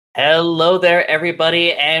Hello there,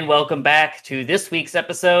 everybody, and welcome back to this week's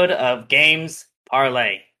episode of Games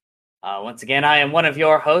Parlay. Once again, I am one of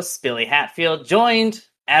your hosts, Billy Hatfield, joined,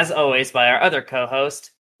 as always, by our other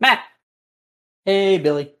co-host, Matt. Hey,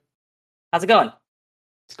 Billy. How's it going?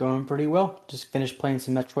 It's going pretty well. Just finished playing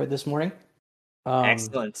some Metroid this morning. Um,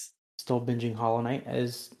 Excellent. Still binging Hollow Knight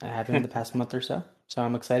as I have been the past month or so. So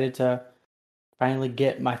I'm excited to finally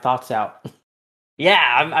get my thoughts out. Yeah,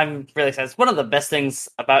 I'm really excited. It's one of the best things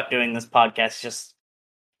about doing this podcast. Just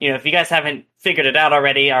if you guys haven't figured it out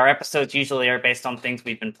already, our episodes usually are based on things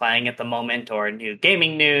we've been playing at the moment or new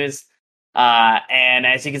gaming news. And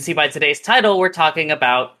as you can see by today's title, we're talking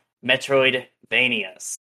about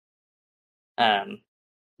Metroidvanias, um,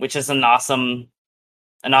 which is an awesome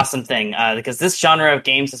thing because this genre of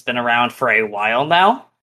games has been around for a while now.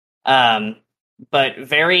 Um, but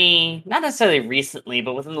very, not necessarily recently,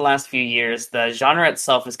 but within the last few years, the genre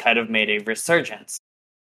itself has kind of made a resurgence,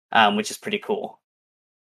 which is pretty cool.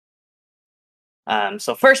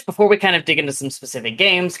 So first, before we kind of dig into some specific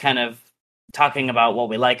games, kind of talking about what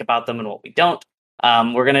we like about them and what we don't,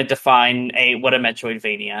 we're going to define what a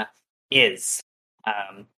Metroidvania is.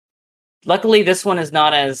 Um, Luckily, this one is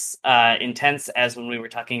not as intense as when we were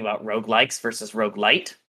talking about roguelikes versus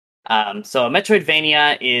roguelite. So a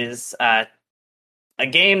Metroidvania is a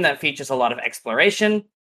game that features a lot of exploration,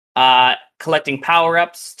 collecting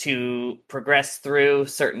power-ups to progress through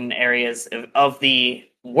certain areas of the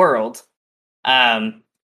world, um,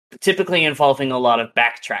 typically involving a lot of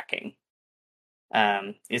backtracking.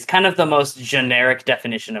 Is kind of the most generic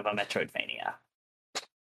definition of a Metroidvania.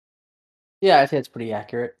 Yeah, I think it's pretty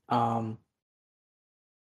accurate. And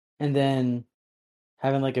then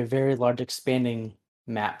having like a very large expanding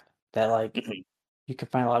map that like Mhm. you can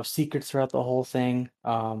find a lot of secrets throughout the whole thing.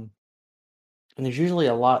 And there's usually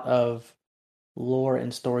a lot of lore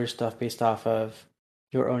and story stuff based off of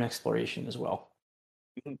your own exploration as well.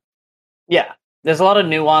 Yeah, there's a lot of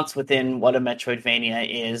nuance within what a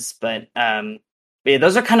Metroidvania is, but yeah,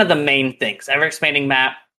 those are kind of the main things: ever expanding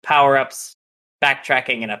map, power ups,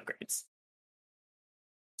 backtracking, and upgrades.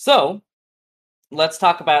 So let's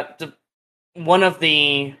talk about one of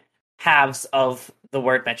the halves of the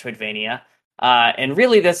word Metroidvania, and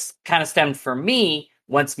really this kind of stemmed for me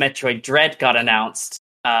once Metroid Dread got announced,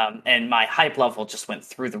 and my hype level just went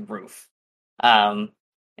through the roof. Um,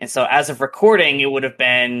 and so, as of recording, it would have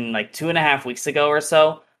been like 2.5 weeks ago or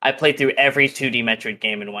so. I played through every 2D Metroid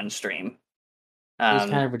game in one stream. It was Um,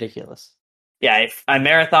 kind of ridiculous. yeah, I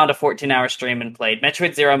marathoned a 14-hour stream and played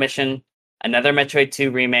Metroid Zero Mission, another Metroid 2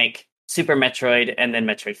 remake, Super Metroid, and then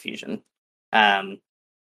Metroid Fusion. Um,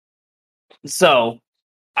 so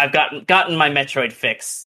I've gotten my Metroid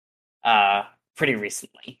fix pretty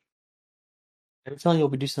recently, I have a feeling you'll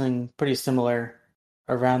be doing something pretty similar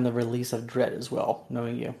around the release of Dread as well,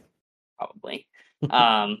 knowing you. probably.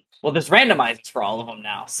 Well, there's randomizers for all of them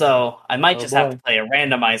now, so I might Oh just have to boy. play a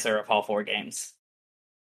randomizer of all four games.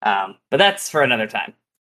 But that's for another time.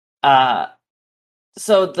 Uh,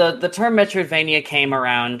 so the term Metroidvania came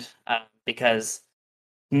around because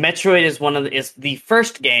Metroid is the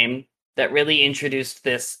first game that really introduced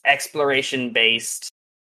this exploration based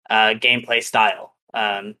gameplay style.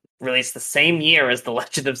 Released the same year as The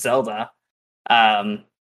Legend of Zelda. Um,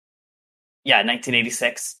 yeah,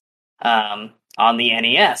 1986 on the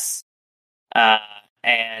NES. Uh,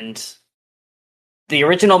 and the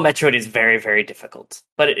original Metroid is very, very difficult,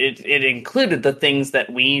 but it included the things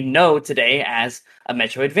that we know today as a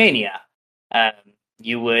Metroidvania. Um,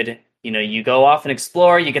 you would, you go off and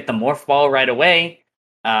explore, you get the Morph Ball right away.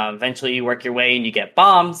 Eventually, you work your way and you get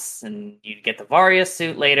bombs, and you get the Varia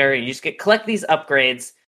suit later. You just collect these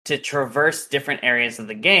upgrades to traverse different areas of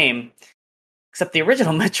the game. Except the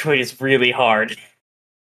original Metroid is really hard.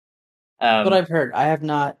 What Um, I've heard, I have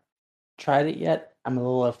not tried it yet. I'm a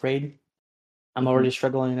little afraid. I'm mhm. already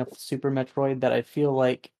struggling enough with Super Metroid that I feel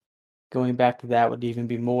like going back to that would even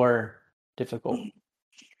be more difficult.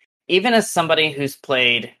 Even as somebody who's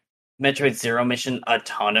played Metroid Zero Mission a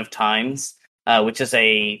ton of times, which is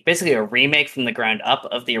basically a remake from the ground up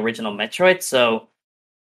of the original Metroid, so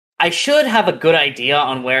I should have a good idea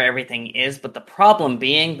on where everything is. But the problem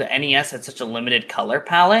being, the NES had such a limited color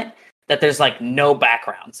palette that there's like no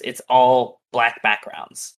backgrounds; it's all black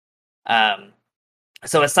backgrounds. Um,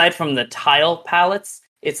 so aside from the tile palettes,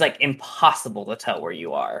 it's like impossible to tell where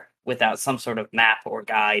you are without some sort of map or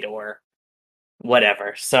guide or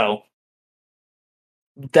whatever. So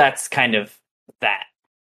that's kind of that.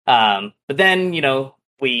 But then,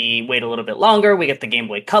 we wait a little bit longer. We get the Game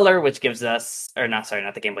Boy Color, which gives us, or not, sorry,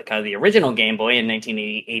 not the Game Boy Color, the original Game Boy in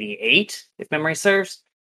 1988, if memory serves.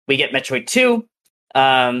 We get Metroid 2,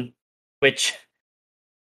 um, which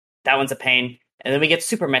that one's a pain. And then we get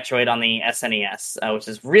Super Metroid on the SNES, which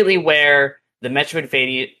is really where the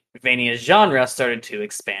Metroidvania genre started to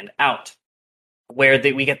expand out. Where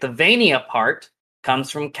we get the Vania part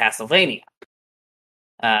comes from Castlevania.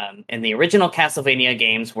 And the original Castlevania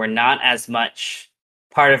games were not as much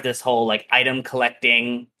part of this whole like item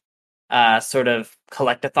collecting sort of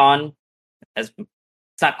collectathon. As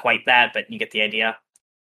it's not quite that, but you get the idea.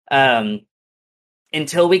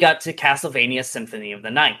 Until we got to Castlevania Symphony of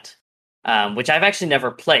the Night, which I've actually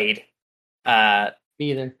never played. Me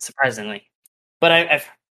either. Surprisingly, but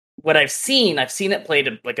I've seen it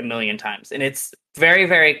played like a million times, and it's very,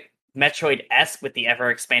 very Metroid-esque with the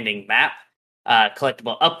ever-expanding map,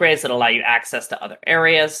 collectible upgrades that allow you access to other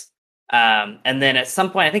areas, and then at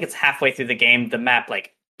some point, I think it's halfway through the game, the map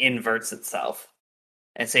like inverts itself,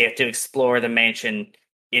 and so you have to explore the mansion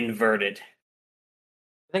inverted.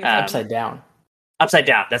 I think it's upside down. Upside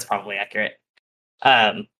down, that's probably accurate.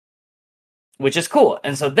 Which is cool.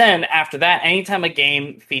 And so then after that, anytime a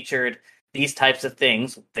game featured these types of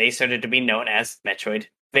things, they started to be known as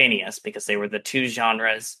Metroidvanias because they were the two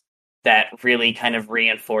genres that really kind of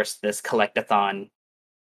reinforced this collectathon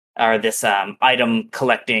or this item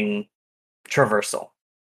collecting traversal.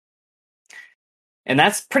 And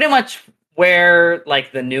that's pretty much where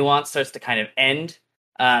like the nuance starts to kind of end.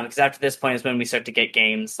 Because after this point is when we start to get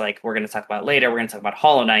games like we're going to talk about later. We're going to talk about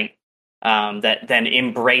Hollow Knight that then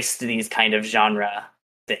embraced these kind of genre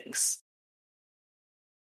things.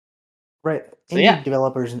 Right. So, Indie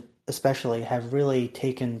developers especially have really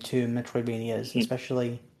taken to Metroidvanias,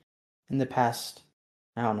 especially in the past,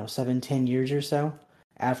 I don't know, 7-10 years or so.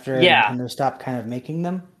 After Nintendo stopped kind of making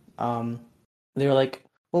them, they were like,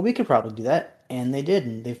 well, we could probably do that. And they did,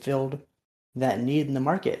 and they filled that need in the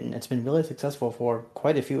market, and it's been really successful for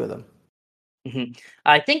quite a few of them. Mm-hmm.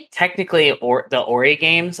 I think technically the Ori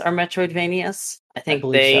games are Metroidvanias. I think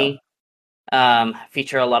they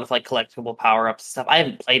feature a lot of like collectible power-ups and stuff. I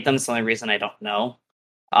haven't played them, so the only reason I don't know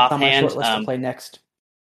offhand. It's on my short list to play next.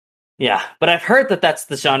 Yeah, but I've heard that that's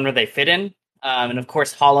the genre they fit in. And of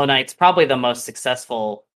course, Hollow Knight's probably the most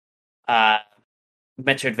successful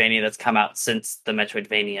Metroidvania that's come out since the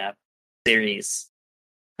Metroidvania series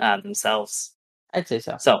themselves. I'd say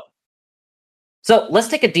so. So let's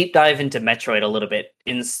take a deep dive into Metroid a little bit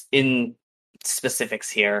in specifics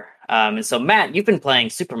here. And so, Matt, you've been playing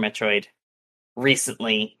Super Metroid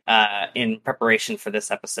recently in preparation for this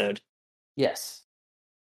episode. Yes.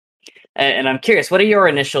 And I'm curious, what are your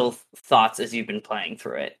initial thoughts as you've been playing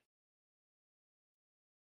through it?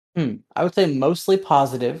 I would say mostly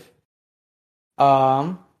positive.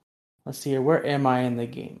 Let's see here. Where am I in the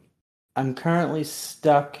game? I'm currently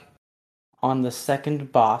stuck on the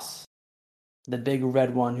second boss, the big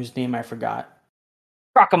red one whose name I forgot.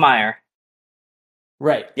 Crocomire.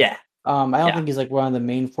 Right. Yeah. I don't think he's like one of the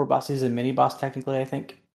main 4 bosses. He's a mini boss technically, I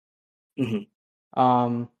think.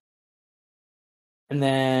 Mm-hmm. And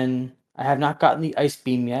then I have not gotten the ice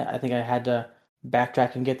beam yet. I think I had to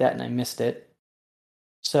backtrack and get that, and I missed it.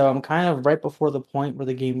 So I'm kind of right before the point where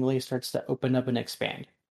the game really starts to open up and expand.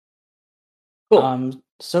 Cool.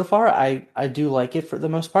 So far, I do like it for the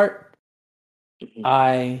most part. Mm-hmm.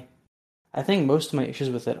 I think most of my issues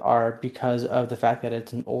with it are because of the fact that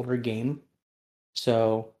it's an older game.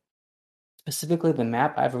 So specifically the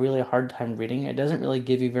map, I have a really hard time reading. It doesn't really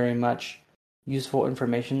give you very much useful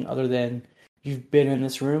information other than you've been in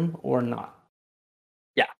this room or not.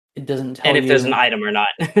 Yeah. It doesn't tell you... And if there's an item or not.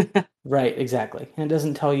 Right, exactly. And it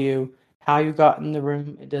doesn't tell you how you got in the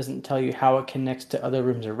room. It doesn't tell you how it connects to other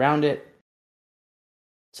rooms around it.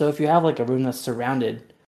 So if you have like a room that's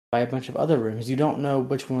surrounded by a bunch of other rooms, you don't know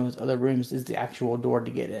which one of those other rooms is the actual door to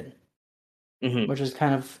get in, which is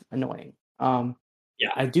kind of annoying.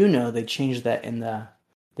 I do know they changed that in the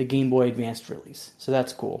Game Boy Advanced release, so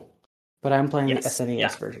that's cool. But I'm playing the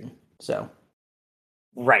SNES version, so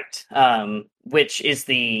right, which is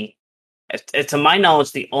to my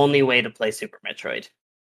knowledge, the only way to play Super Metroid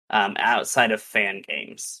outside of fan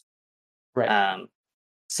games. Right.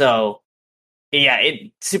 So yeah,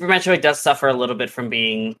 Super Metroid does suffer a little bit from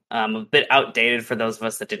being a bit outdated for those of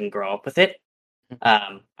us that didn't grow up with it.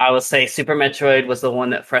 I will say Super Metroid was the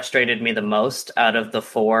one that frustrated me the most out of the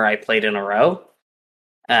 4 I played in a row.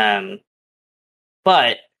 So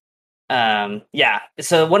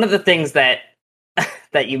one of the things that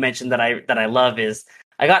you mentioned that I love is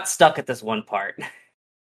I got stuck at this one part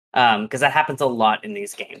because that happens a lot in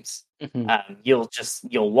these games. You'll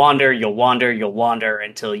wander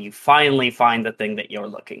until you finally find the thing that you're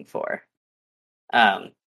looking for.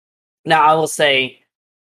 Now I will say,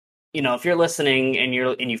 if you're listening and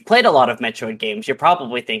you've played a lot of Metroid games, you're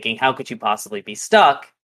probably thinking, how could you possibly be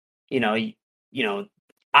stuck?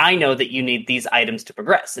 I know that you need these items to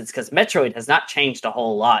progress. It's because Metroid has not changed a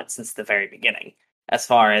whole lot since the very beginning as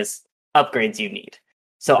far as upgrades you need.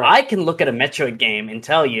 So Right. I can look at a Metroid game and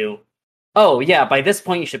tell you, oh, yeah, by this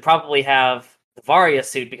point you should probably have the Varia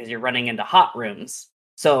suit because you're running into hot rooms.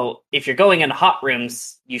 So if you're going into hot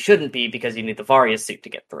rooms, you shouldn't be because you need the Varia suit to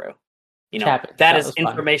get through. Which happened. That That is was fun.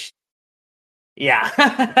 information.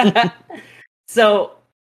 Yeah. So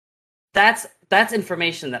that's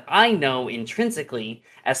information that I know intrinsically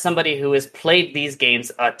as somebody who has played these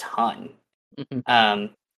games a ton. Mhm.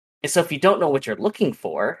 And so if you don't know what you're looking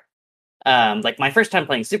for, like my first time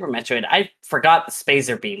playing Super Metroid, I forgot the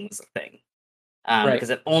Spazer Beam was a thing Right. because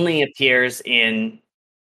it only appears in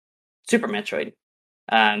Super Metroid.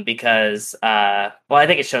 Because well, I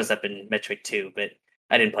think it shows up in Metroid 2, but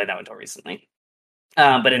I didn't play that one until recently.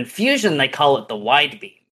 But in Fusion, they call it the Wide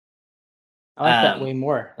Beam. I like that Um, way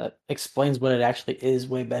more. That explains what it actually is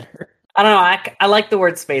way better. I don't know. I like the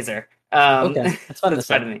word spacer. Okay, that's fun to That's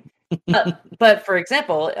fine say. to me. But for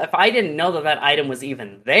example, if I didn't know that that item was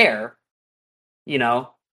even there, you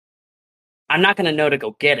know, I'm not going to know to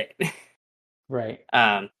go get it. Right.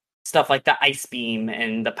 um, Stuff like the ice beam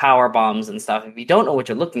and the power bombs and stuff. If you don't know what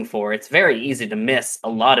you're looking for, it's very easy to miss a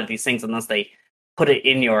lot of these things unless they put it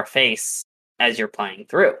in your face as you're playing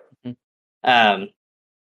through. Mhm. Um,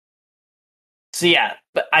 so yeah,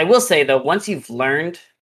 but I will say though, once you've learned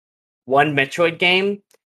one Metroid game,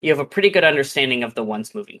 you have a pretty good understanding of the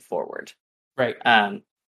ones moving forward. Right. Um,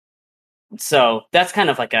 so that's kind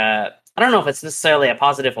of like I don't know if it's necessarily a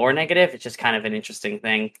positive or negative. It's just kind of an interesting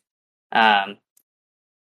thing um,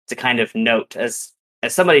 to kind of note as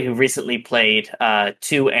somebody who recently played Metroid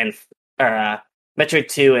 2 and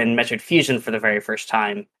Metroid Fusion for the very first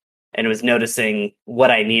time, and was noticing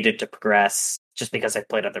what I needed to progress just because I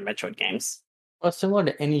played other Metroid games. Well, similar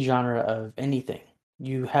to any genre of anything,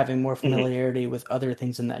 you having more Hmm. familiarity with other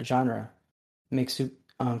things in that genre makes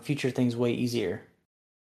future things way easier.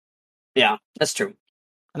 Yeah, that's true.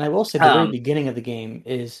 And I will say the very Um, beginning of the game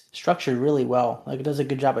is structured really well. Like it does a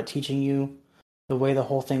good job at teaching you the way the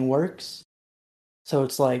whole thing works. So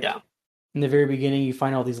it's like yeah. in the very beginning you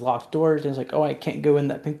find all these locked doors and it's like, oh, I can't go in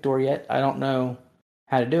that pink door yet. I don't know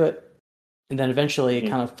how to do it. And then eventually it Mhm.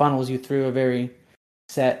 kind of funnels you through a very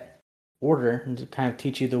set order and to kind of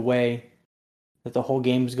teach you the way that the whole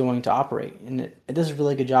game is going to operate. And it does a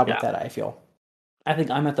really good job with Yeah. that, I feel. I think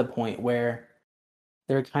I'm at the point where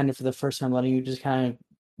they're kind of for the first time letting you just kind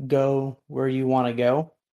of go where you want to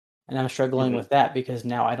go. And I'm struggling Hmm. with that because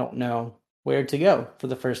now I don't know where to go for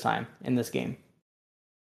the first time in this game.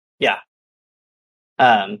 Yeah.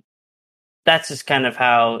 Um, that's just kind of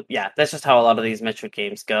how, yeah, that's just how a lot of these Metroid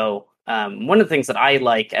games go. One of the things that I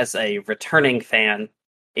like as a returning fan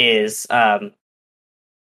is,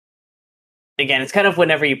 again, it's kind of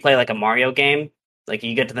whenever you play like a Mario game, like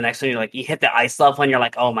you get to the next one, you're like, you hit the ice level and you're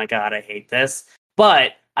like, oh my God, I hate this.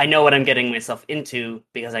 But I know what I'm getting myself into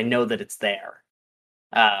because I know that it's there.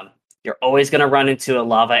 Um, you're always going to run into a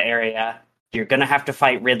lava area. You're going to have to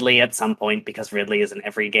fight Ridley at some point because Ridley is in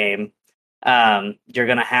every game. You're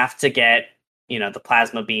going to have to get, the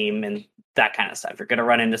plasma beam and that kind of stuff. You're going to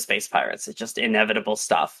run into space pirates. It's just inevitable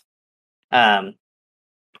stuff. Um,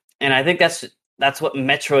 and I think that's what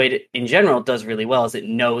Metroid in general does really well is it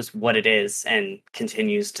knows what it is and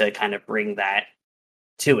continues to kind of bring that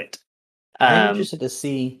to it. I am Um, interested to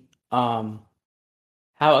see how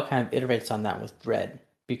it kind of iterates on that with Dread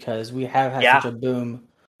because we have had such yeah, a boom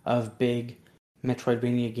of big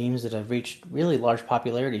Metroidvania games that have reached really large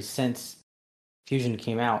popularity since Fusion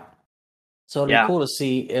came out. So it'll be yeah. cool to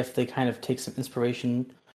see if they kind of take some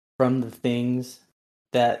inspiration from the things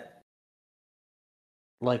that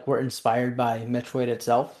like were inspired by Metroid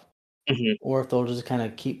itself, Mhm. or if they'll just kind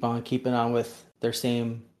of keep on keeping on with their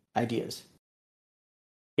same ideas.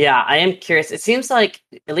 Yeah, I am curious. It seems like,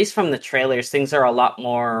 at least from the trailers, things are a lot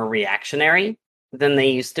more reactionary than they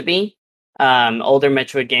used to be. Older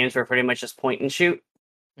Metroid games were pretty much just point and shoot,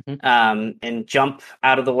 Mhm. and jump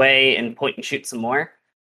out of the way and point and shoot some more.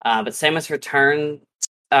 But Samus Return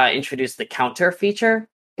introduced the counter feature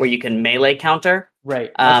where you can melee counter.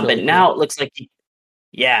 Right, that's But really now cool. it looks like,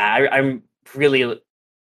 yeah, I'm really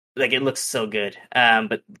like it looks so good.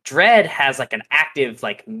 But Dread has like an active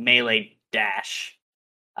like melee dash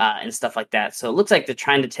and stuff like that. So it looks like they're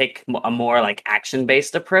trying to take a more like action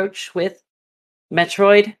based approach with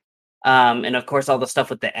Metroid. And of course, all the stuff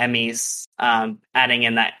with the Emmys, adding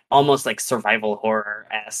in that almost like survival horror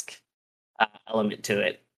esque element to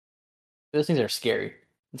it. Those things are scary.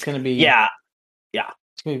 It's gonna be Yeah, yeah,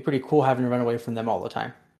 it's gonna be pretty cool having to run away from them all the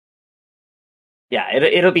time. yeah.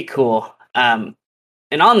 It'll be cool.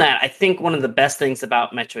 And on that, I think one of the best things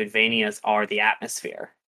about Metroidvanias are the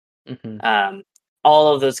atmosphere. Hmm. Um,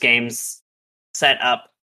 all of those games set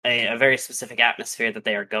up a very specific atmosphere that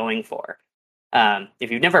they are going for.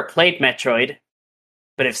 If you've never played Metroid,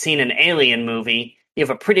 but have seen an Alien movie, you have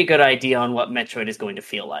a pretty good idea on what Metroid is going to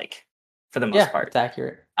feel like, for the most Yeah, part. it's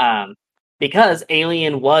accurate. Um, because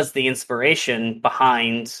Alien was the inspiration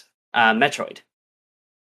behind Metroid,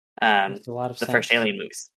 um, Makes a lot of the first sense. Alien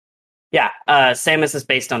movies. Yeah, Samus is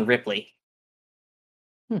based on Ripley,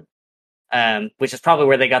 Hmm. which is probably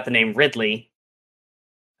where they got the name Ridley.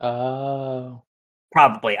 Oh,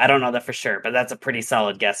 Probably, I don't know that for sure, but that's a pretty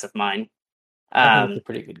solid guess of mine. I think it's a Um,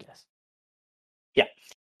 pretty good guess. yeah.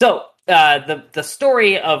 So the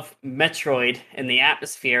story of Metroid and the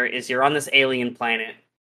atmosphere is you're on this alien planet.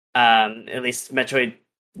 At least Metroid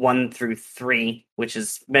 1 through 3, which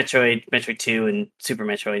is Metroid, Metroid 2, and Super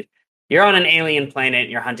Metroid. You're on an alien planet.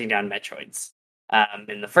 And you're hunting down Metroids.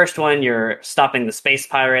 In the first one, you're stopping the space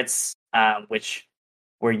pirates, which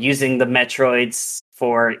were using the Metroids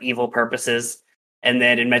for evil purposes. And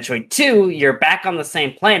then in Metroid 2, you're back on the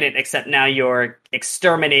same planet, except now you're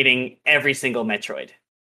exterminating every single Metroid.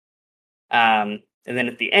 And then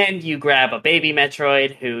at the end, you grab a baby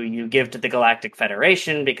Metroid who you give to the Galactic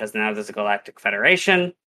Federation because now there's a Galactic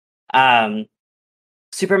Federation. Um,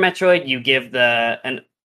 Super Metroid, you give the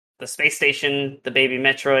space station the baby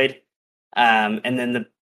Metroid, and then the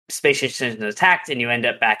space station is attacked, and you end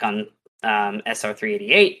up back on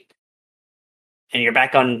SR-388, and you're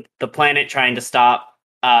back on the planet trying to stop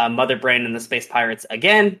Mother Brain and the space pirates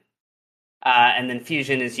again. And then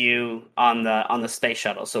Fusion is you on the space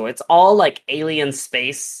shuttle. So it's all like alien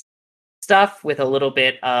space stuff with a little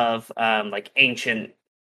bit of like ancient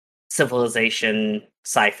civilization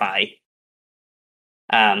sci-fi,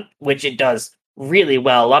 which it does really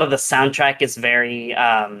well. A lot of the soundtrack is very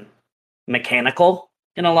mechanical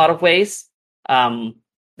in a lot of ways. Um,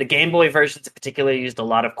 the Game Boy versions in particular used a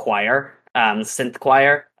lot of choir, synth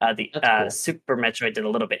choir. The That's cool. Super Metroid did a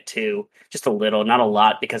little bit too, just a little, not a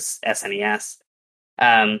lot because SNES.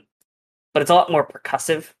 Um, but it's a lot more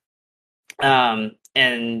percussive.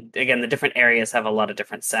 And again, the different areas have a lot of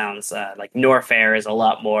different sounds. Like Norfair is a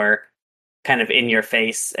lot more kind of in your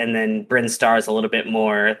face, and then Bryn Star is a little bit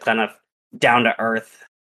more kind of down to earth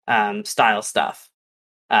style stuff,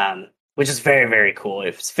 which is very very cool.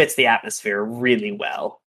 It fits the atmosphere really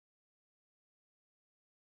well.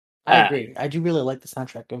 I Uh, agree. I do really like the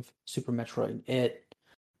soundtrack of Super Metroid. It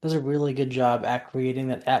does a really good job at creating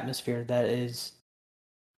that atmosphere that is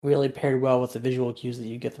really paired well with the visual cues that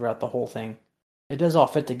you get throughout the whole thing. It does all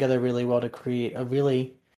fit together really well to create a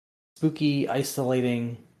really spooky,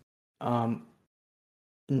 isolating um,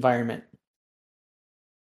 environment.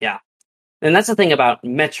 yeah, and that's the thing about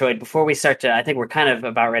Metroid. Before we start to, I think we're kind of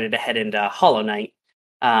about ready to head into Hollow Knight.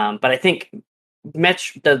 But I think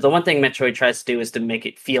the one thing Metroid tries to do is to make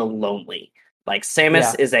it feel lonely. Like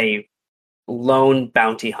Samus Yeah, is a lone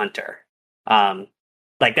bounty hunter. Um,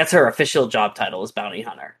 like that's her official job title is bounty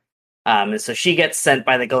hunter. And so she gets sent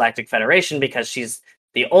by the Galactic Federation because she's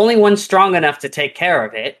the only one strong enough to take care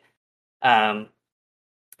of it. Um,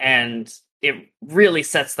 and it really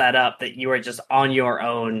sets that up that you are just on your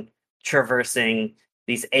own traversing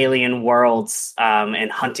these alien worlds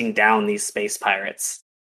and hunting down these space pirates,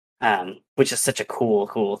 which is such a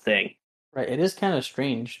cool thing. right. It is kind of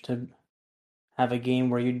strange to have a game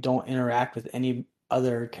where you don't interact with any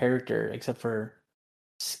other character except for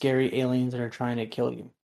scary aliens that are trying to kill you.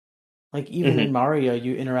 Like even Hmm. in Mario,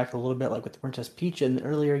 you interact a little bit like with Princess Peach in the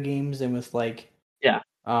earlier games, and with like Yeah.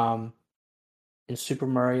 um in Super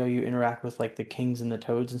Mario, you interact with like the kings and the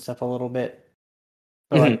toads and stuff a little bit.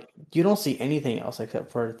 But Hmm. like you don't see anything else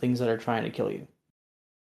except for things that are trying to kill you.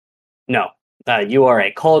 No, you are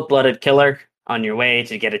a cold-blooded killer on your way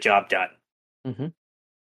to get a job done. Mm-hmm.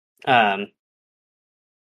 Um,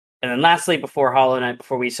 and then lastly, before Hollow Knight,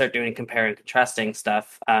 before we start doing compare and contrasting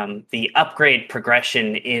stuff, the upgrade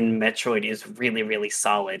progression in Metroid is really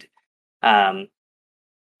solid. Um,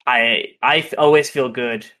 I always feel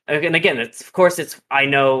good, and again, it's of course it's I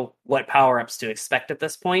know what power ups to expect at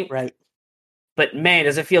this point, Right. but man,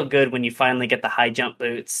 does it feel good when you finally get the high jump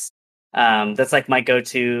boots. That's like my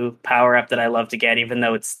go-to power up that I love to get, even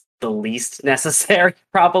though it's the least necessary,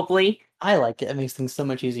 probably. I like it. It makes things so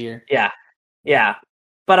much easier. Yeah, yeah.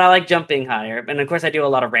 But I like jumping higher, and of course I do a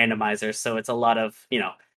lot of randomizers, so it's a lot of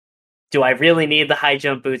do I really need the high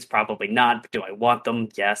jump boots? Probably not. But do I want them?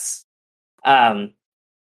 Yes. Um,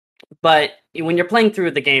 but when you're playing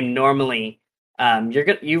through the game normally,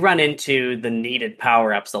 you run into the needed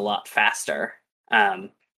power ups a lot faster.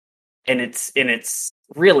 Um, and it's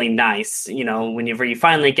really nice, whenever you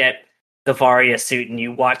finally get the Varia suit and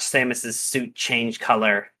you watch Samus's suit change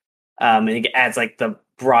color, and it adds like the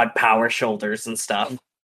broad power shoulders and stuff.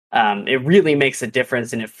 It really makes a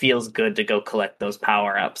difference, and it feels good to go collect those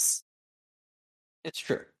power ups. It's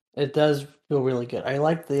true. It does feel really good. I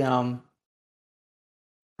like the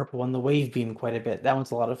purple one, the wave beam, quite a bit. That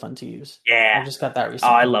one's a lot of fun to use. Yeah. I just got that Oh, I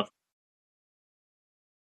recently. love.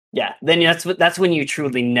 Yeah. Then that's when you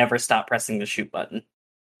truly never stop pressing the shoot button.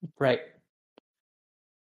 Right.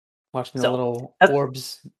 Watching the So little that's,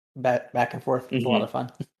 orbs back and forth. It's a lot of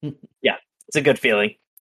fun. yeah, it's a good feeling.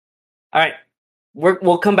 All right.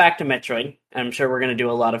 We'll come back to Metroid. I'm sure we're going to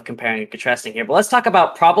do a lot of comparing and contrasting here, but let's talk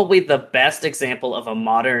about probably the best example of a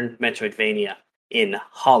modern Metroidvania in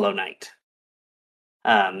Hollow Knight.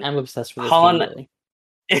 I'm obsessed with this Hollow game,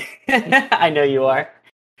 Knight. really. I know you are.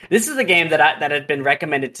 This is a game that had been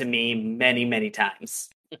recommended to me many, many times.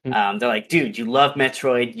 They're like, dude, you love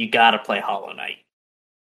Metroid, you gotta play Hollow Knight.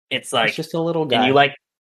 It's like, It's just a little and you guy. like,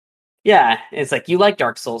 yeah, it's like you like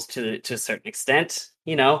Dark Souls to a certain extent.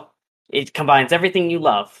 You know, it combines everything you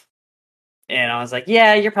love. And I was like,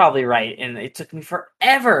 yeah, you're probably right. And it took me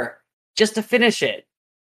forever just to finish it.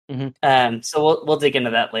 So we'll dig into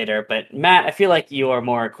that later. But Matt, I feel like you are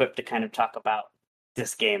more equipped to kind of talk about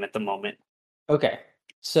this game at the moment. Okay.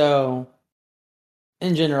 So,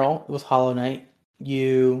 in general, with Hollow Knight,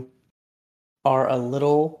 you are a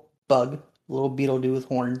little bug, a little beetle dude with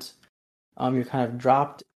horns. You're kind of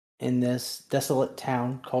dropped in this desolate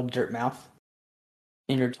town called Dirtmouth,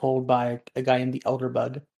 and you're told by a guy named the Elder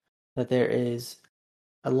Bug that there is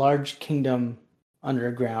a large kingdom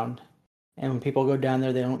underground, and when people go down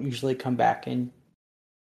there, they don't usually come back, and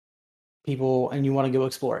you want to go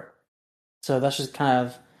explore it. So that's just kind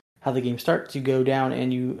of how the game starts. You go down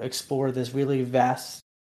and you explore this really vast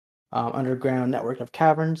underground network of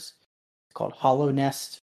caverns called Hollow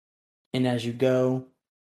Nest. And as you go,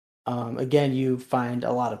 again, you find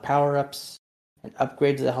a lot of power ups and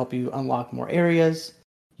upgrades that help you unlock more areas.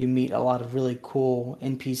 You meet a lot of really cool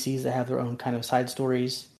NPCs that have their own kind of side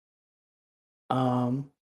stories. I'm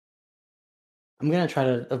gonna try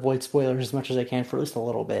to avoid spoilers as much as I can for at least a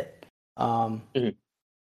little bit. Mhm.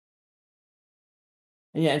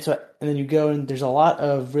 Yeah, and then you go and there's a lot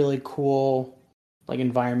of really cool like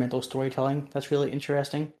environmental storytelling that's really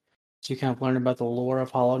interesting. So you kind of learn about the lore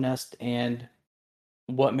of Hollow Nest and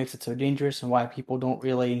what makes it so dangerous and why people don't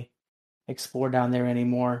really explore down there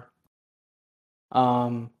anymore.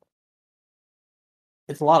 Um,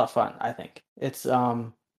 it's a lot of fun, I think. It's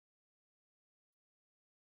in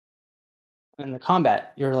the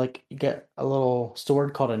combat, you get a little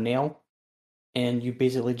sword called a nail, and you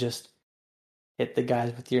basically just hit the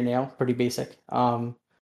guys with your nail. Pretty basic.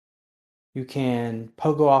 You can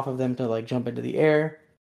pogo off of them to like jump into the air.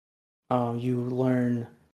 You learn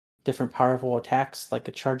different powerful attacks, like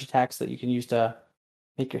the charge attacks that you can use to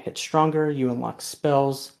make your hit stronger. You unlock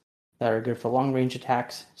spells that are good for long range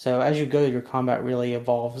attacks. So as you go, your combat really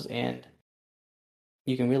evolves, and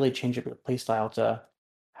you can really change up your playstyle to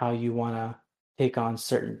how you want to take on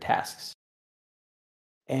certain tasks.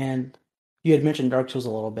 And you had mentioned Dark Souls a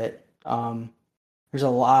little bit. There's a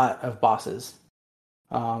lot of bosses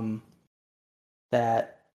um,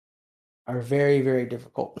 that are very, very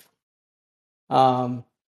difficult. Um,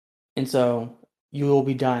 and so you will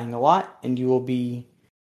be dying a lot, and you will be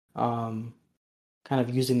um, kind of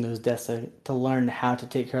using those deaths to learn how to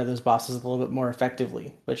take care of those bosses a little bit more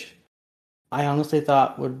effectively, which I honestly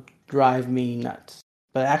thought would drive me nuts.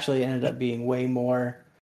 But actually ended up being way more,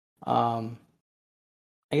 um,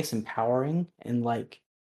 I guess, empowering and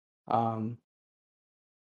um,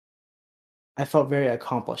 I felt very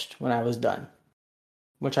accomplished when I was done,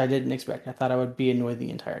 which I didn't expect. I thought I would be annoyed the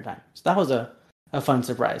entire time. So that was a fun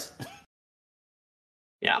surprise.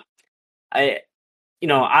 Yeah. I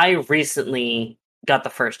recently got the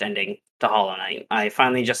first ending to Hollow Knight. I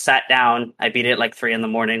finally just sat down. I beat it like 3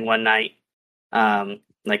 a.m. one night,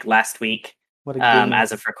 like last week, What a gamer.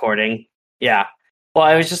 as of recording. Yeah. Well,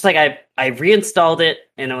 I was just like, I reinstalled it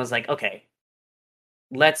and I was like, okay,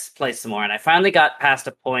 let's play some more. And I finally got past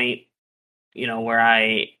a point, where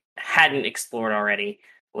I hadn't explored already.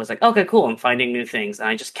 I was like, okay, cool. I'm finding new things. And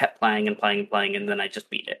I just kept playing and playing and playing, and then I just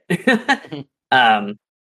beat it. um,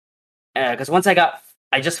 because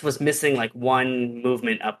I just was missing like one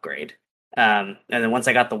movement upgrade. And then once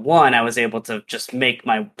I got the one, I was able to just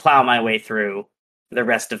plow my way through the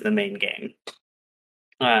rest of the main game.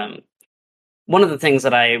 Um, One of the things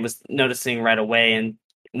that I was noticing right away, and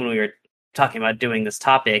when we were talking about doing this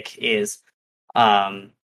topic, is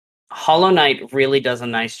um, Hollow Knight really does a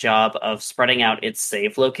nice job of spreading out its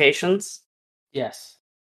save locations. Yes.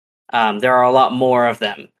 There are a lot more of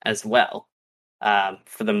them as well.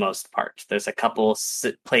 For the most part, there's a couple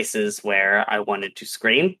places where I wanted to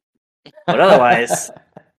scream, but otherwise,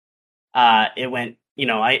 it went.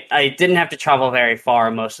 I didn't have to travel very far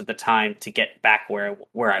most of the time to get back where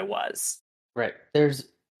I was. Right. There's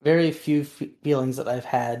very few feelings that I've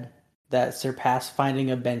had that surpass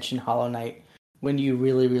finding a bench in Hollow Knight when you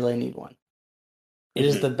really, really need one. It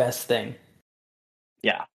is Hmm. the best thing.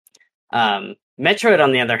 Yeah. Metroid,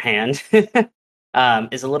 on the other hand,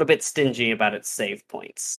 is a little bit stingy about its save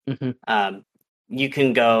points. Hmm. You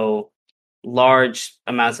can go large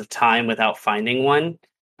amounts of time without finding one.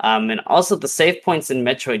 And also, the save points in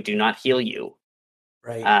Metroid do not heal you,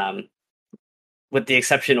 Right. um, with the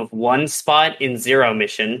exception of one spot in Zero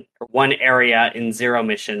Mission, or one area in Zero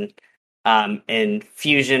Mission. And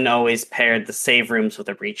Fusion always paired the save rooms with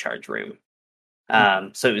a recharge room.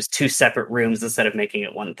 So it was two separate rooms instead of making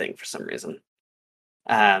it one thing for some reason.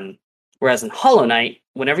 Whereas in Hollow Knight,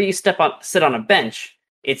 whenever you sit on a bench,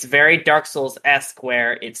 it's very Dark Souls esque,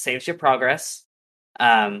 where it saves your progress.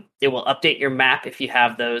 It will update your map if you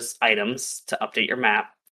have those items to update your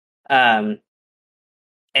map, um,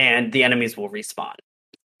 and the enemies will respawn.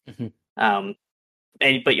 Hmm. Um,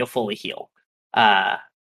 but you'll fully heal, uh,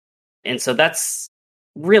 and so that's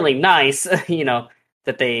really nice.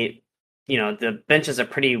 That the benches are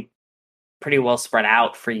pretty well spread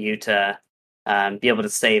out for you to be able to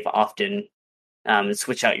save often, and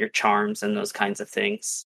switch out your charms and those kinds of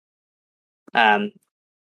things. Um,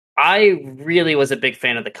 I really was a big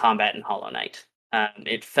fan of the combat in Hollow Knight.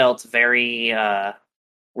 It felt very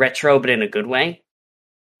retro, but in a good way.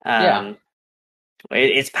 Yeah. Um,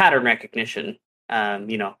 it's pattern recognition.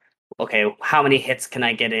 Okay, how many hits can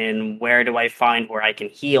I get in? Where do I find where I can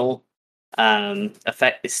heal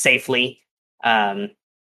effect safely? Um,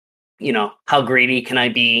 how greedy can I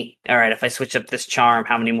be? All right, if I switch up this charm,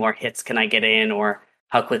 how many more hits can I get in, or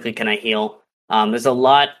how quickly can I heal? There's a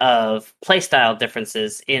lot of playstyle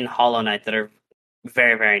differences in Hollow Knight that are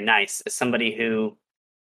very, very nice. As somebody who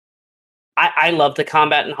I love the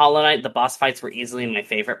combat in Hollow Knight, the boss fights were easily my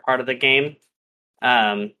favorite part of the game.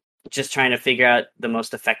 Um, just trying to figure out the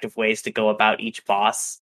most effective ways to go about each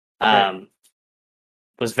boss Right. um,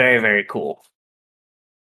 was very, very cool.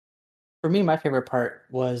 For me, my favorite part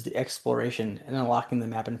was the exploration and unlocking the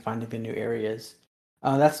map and finding the new areas.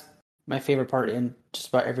 That's my favorite part in just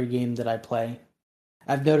about every game that I play.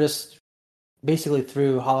 I've noticed basically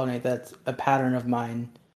through Hollow Knight that's a pattern of mine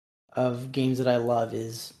of games that I love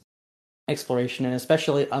is exploration and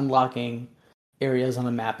especially unlocking areas on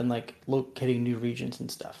a map and like locating new regions and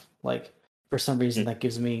stuff. Like for some reason that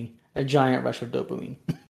gives me a giant rush of dopamine.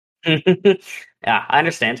 Yeah, I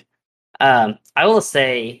understand. I will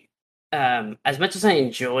say, as much as I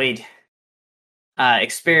enjoyed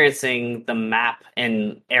experiencing the map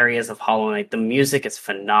and areas of Hollow Knight, the music is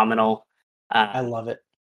phenomenal. I Um, love it.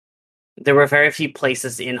 there were very few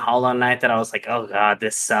places in Hollow Knight that I was like, "Oh God,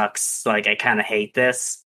 this sucks." Like, I kind of hate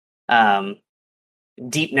this. Um,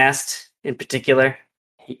 Deep Nest, in particular,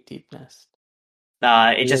 I hate Deep Nest. it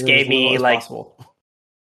Live just it as gave little me as like, possible.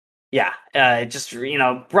 yeah, it just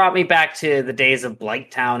brought me back to the days of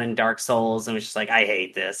Blighttown and Dark Souls, and was just like, I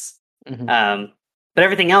hate this. Hmm. Um, but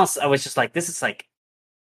everything else, I was just like, this is like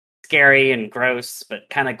scary and gross, but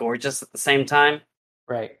kind of gorgeous at the same time.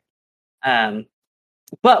 Right. Um,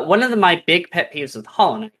 but one of my big pet peeves with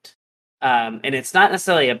Hollow Knight, and it's not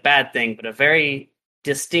necessarily a bad thing, but a very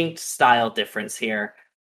distinct style difference here,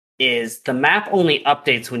 is the map only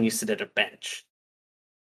updates when you sit at a bench.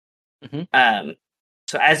 Hmm. Um,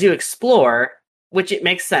 so as you explore, which it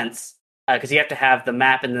makes sense, because you have to have the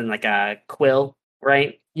map and then like a quill,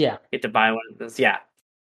 right? Yeah. You have to buy one of those. Yeah.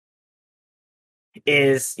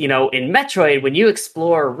 Is, in Metroid, when you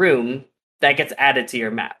explore a room, that gets added to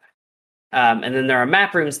your map. And then there are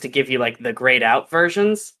map rooms to give you like the grayed out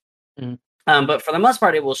versions. Hmm. But for the most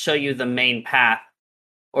part, it will show you the main path,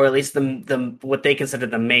 or at least the what they consider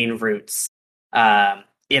the main routes in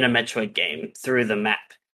a Metroid game through the map.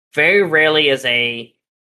 Very rarely is a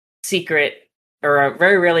secret, or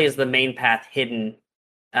very rarely is the main path hidden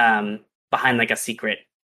behind like a secret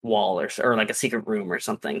wall or like a secret room or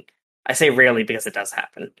something. I say rarely because it does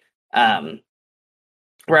happen. Um,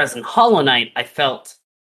 Whereas in Hollow Knight, I felt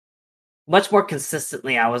much more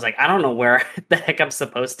consistently. I was like, I don't know where the heck I'm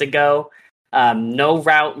supposed to go. No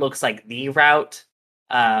route looks like the route.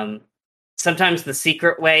 Um, Sometimes the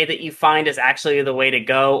secret way that you find is actually the way to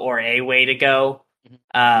go or a way to go. Hmm.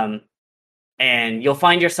 Um, and you'll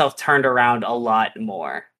find yourself turned around a lot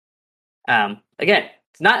more. Again,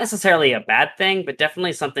 it's not necessarily a bad thing, but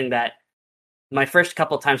definitely something that my first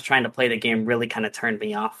couple times trying to play the game really kind of turned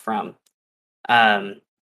me off from. Um,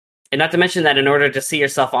 and not to mention that in order to see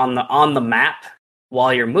yourself on the map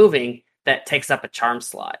while you're moving, that takes up a charm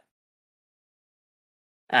slot.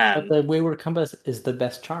 But Um, the Wayward Compass is the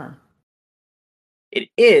best charm. It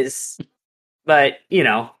is, but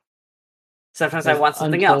sometimes I There's want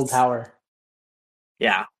something untold else. power.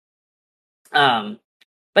 Yeah. Um,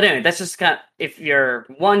 but anyway, that's just kind of, if you're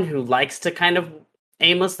one who likes to kind of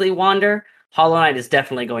aimlessly wander, Hollow Knight is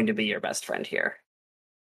definitely going to be your best friend here.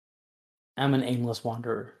 I'm an aimless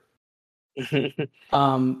wanderer. I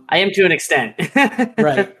Um, am to an extent.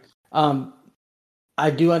 right. Um, I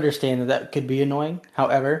do understand that that could be annoying.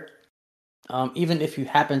 However, even if you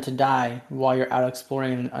happen to die while you're out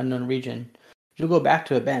exploring an unknown region, you'll go back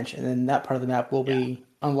to a bench, and then that part of the map will Yeah. be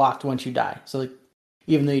unlocked once you die. So, like,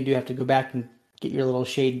 even though you do have to go back and get your little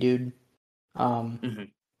shade dude, um,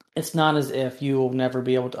 Mhm. it's not as if you will never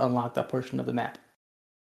be able to unlock that portion of the map.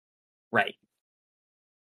 Right.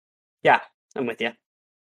 Yeah, I'm with you.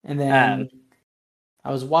 And Um, then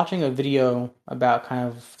I was watching a video about kind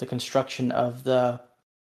of the construction of the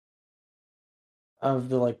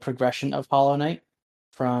like progression of Hollow Knight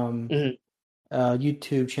from mhm. a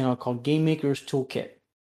YouTube channel called Game Maker's Toolkit,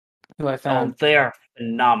 who I Oh, found. they are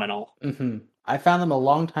phenomenal. I found them a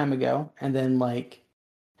long time ago, and then like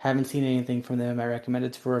haven't seen anything from them. I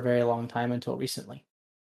recommended for a very long time until recently.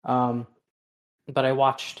 Um, but I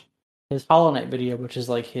watched his Hollow Knight video, which is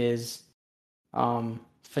like his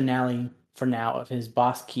finale for now of his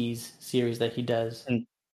Boss Keys series that he does. Mm.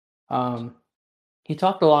 Um, he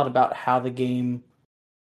talked a lot about how the game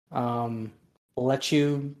um, lets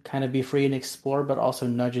you kind of be free and explore, but also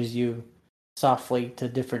nudges you softly to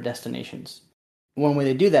different destinations. One way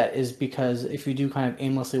they do that is because if you do kind of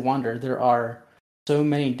aimlessly wander, there are so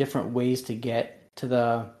many different ways to get to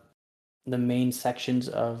the main sections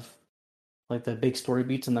of like the big story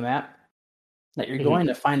beats on the map that you're Mhm. going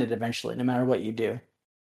to find it eventually, no matter what you do.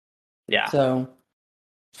 Yeah. So,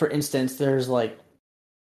 for instance, there's like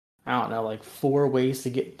I don't know, like four ways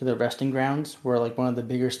to get to the resting grounds where like one of the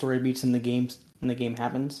bigger story beats in the game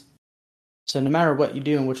happens. So no matter what you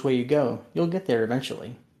do and which way you go, you'll get there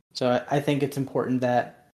eventually. So I think it's important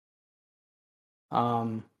that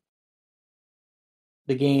um,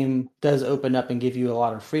 the game does open up and give you a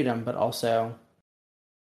lot of freedom, but also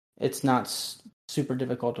it's not super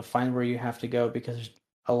difficult to find where you have to go because there's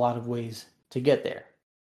a lot of ways to get there.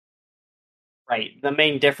 Right. The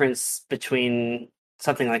main difference between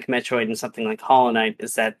something like Metroid and something like Hollow Knight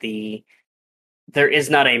is that there is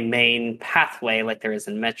not a main pathway like there is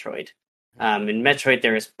in Metroid. In Metroid,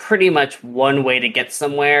 there is pretty much one way to get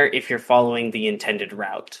somewhere if you're following the intended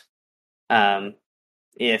route. Um,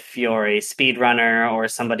 if you're a speedrunner or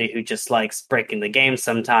somebody who just likes breaking the game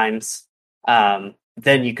sometimes,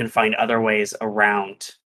 then you can find other ways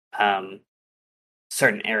around um,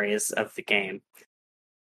 certain areas of the game.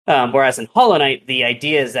 Whereas in Hollow Knight, the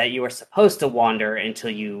idea is that you are supposed to wander until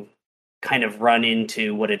you kind of run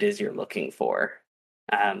into what it is you're looking for.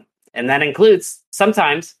 Um, and that includes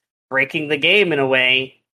sometimes breaking the game in a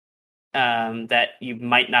way that you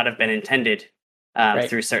might not have been intended Right.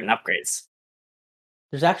 through certain upgrades.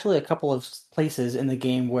 There's actually a couple of places in the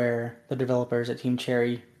game where the developers at Team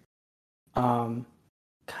Cherry um,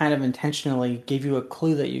 kind of intentionally gave you a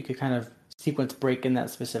clue that you could kind of sequence break in that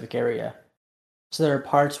specific area. So there are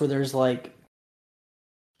parts where there's like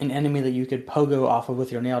an enemy that you could pogo off of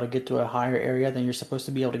with your nail to get to a higher area than you're supposed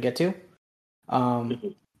to be able to get to. Um,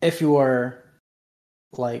 Mhm. if you are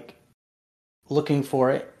like looking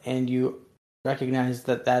for it and you recognize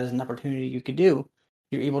that that is an opportunity you could do,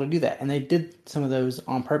 you're able to do that. And they did some of those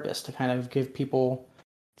on purpose to kind of give people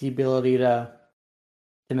the ability to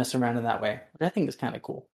mess around in that way, which I think is kind of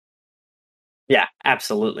cool. Yeah,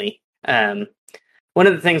 absolutely. One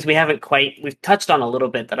of the things we've touched on a little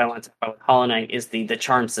bit that I want to talk about with Hollow Knight is the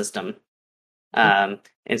charm system. And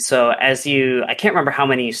so I can't remember how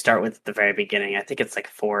many you start with at the very beginning. I think it's like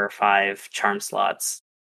 4 or 5 charm slots.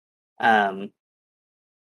 Um,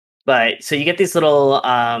 but so you get these little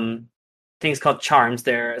things called charms.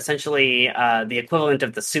 They're essentially the equivalent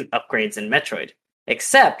of the suit upgrades in Metroid,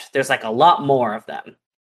 except there's like a lot more of them.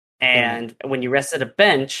 So many. And when you rest at a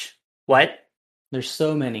bench, what? There's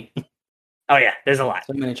so many, Oh yeah, there's a lot.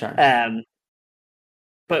 so many charms. Um,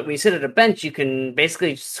 but when you sit at a bench, you can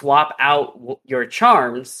basically swap out your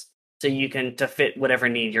charms so you can to fit whatever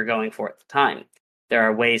need you're going for at the time. There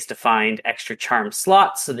are ways to find extra charm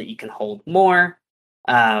slots so that you can hold more,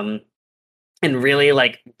 um, and really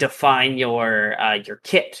like define your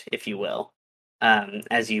kit, if you will,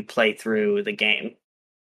 as you play through the game.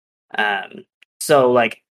 So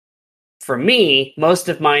like for me, most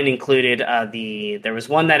of mine included there was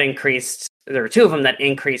one that increased. There were two of them that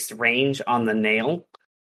increased range on the nail,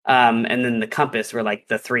 and then the compass were like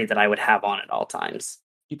the three that I would have on at all times.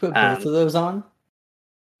 You put both Um, of those on?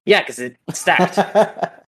 yeah, because it stacked.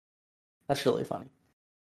 That's really funny.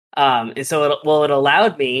 And so it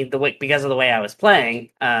allowed me the way because of the way I was playing,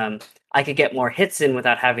 I could get more hits in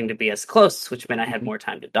without having to be as close, which meant I had Mhm. more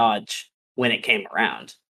time to dodge when it came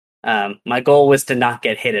around. My goal was to not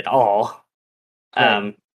get hit at all, Right.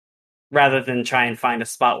 um, rather than try and find a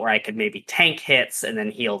spot where I could maybe tank hits and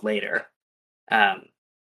then heal later. Um,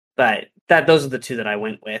 but that those are the two that I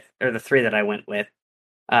went with, or the three that I went with.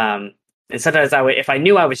 Um, and sometimes I would, if I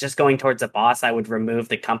knew I was just going towards a boss, I would remove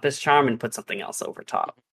the compass charm and put something else over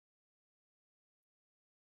top.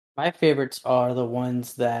 My favorites are the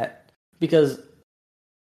ones that, because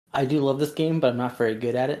I do love this game, but I'm not very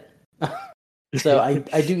good at it. So I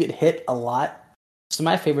do get hit a lot. So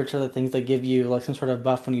my favorites are the things that give you like some sort of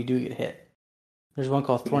buff when you do get hit. There's one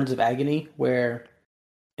called Thorns of Agony where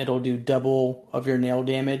it'll do double of your nail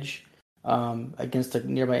damage against a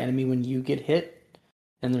nearby enemy when you get hit.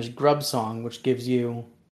 And there's Grub Song, which gives you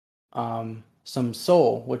some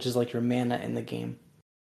soul, which is like your mana in the game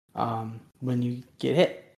when you get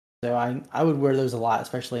hit. So I would wear those a lot,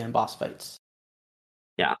 especially in boss fights.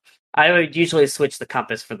 Yeah, I would usually switch the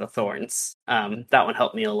compass for the thorns. That one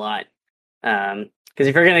helped me a lot. Because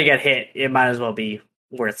if you're gonna get hit, it might as well be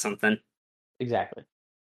worth something. Exactly.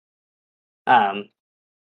 Um,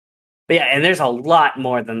 but yeah, and there's a lot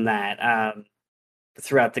more than that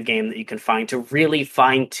throughout the game that you can find to really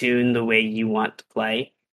fine tune the way you want to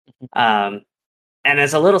play. Um, and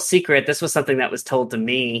as a little secret, this was something that was told to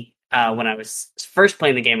me when I was first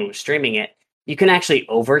playing the game and was streaming it. You can actually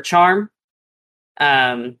overcharm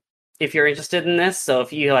um, if you're interested in this. So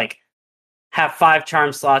if you like have 5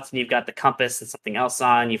 charm slots and you've got the compass and something else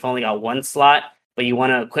on, you've only got one slot, but you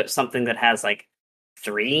want to equip something that has like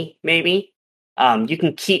 3, maybe. You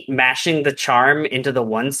can keep mashing the charm into the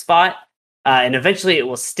one spot, and eventually it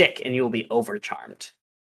will stick and you will be overcharmed.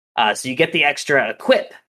 So you get the extra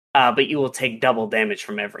equip, but you will take double damage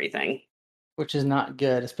from everything. Which is not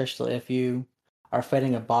good, especially if you are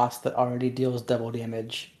fighting a boss that already deals double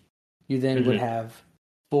damage. You then would Hmm. have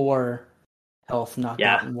 4 health knocked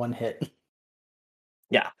Yeah, out in one hit.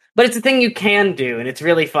 yeah. But it's a thing you can do, and it's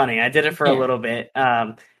really funny. I did it You for a can. little bit,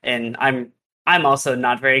 and I'm also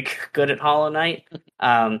not very good at Hollow Knight.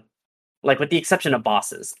 Um, like with the exception of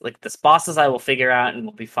bosses. Like this bosses I will figure out and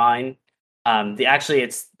will be fine. The actually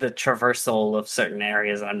it's the traversal of certain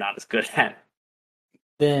areas that I'm not as good at.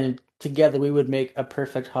 Then together we would make a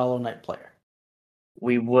perfect Hollow Knight player.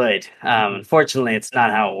 We would. Mhm. Unfortunately, it's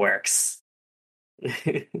not how it works.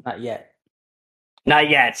 Not yet. Not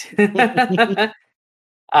yet.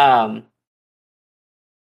 um,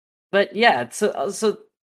 but yeah, so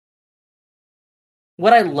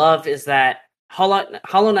what I love is that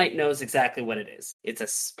Hollow Knight knows exactly what it is. It's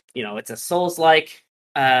a Souls like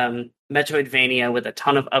Metroidvania with a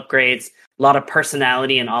ton of upgrades, a lot of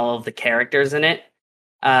personality in all of the characters in it,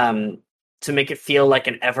 um, to make it feel like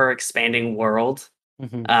an ever expanding world,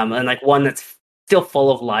 Hmm. and like one that's still full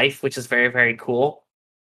of life, which is very very cool.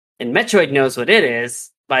 And Metroid knows what it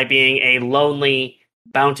is by being a lonely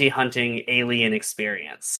bounty hunting alien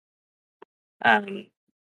experience, um,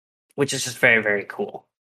 which is just very very cool.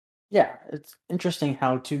 Yeah, it's interesting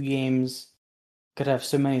how two games could have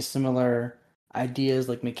so many similar ideas,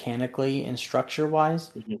 like mechanically and structure wise,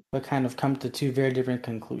 Mhm. but kind of come to two very different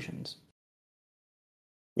conclusions.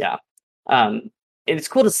 Yeah. And it's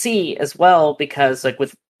cool to see as well because like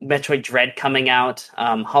with Metroid Dread coming out,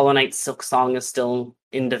 Hollow Knight Silk Song is still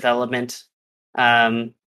in development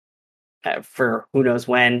um, for who knows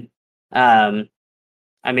when. Um,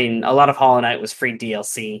 I mean, a lot of Hollow Knight was free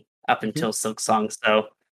DLC up Mhm. until Silk Song, so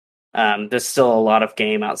there's still a lot of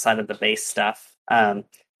game outside of the base stuff.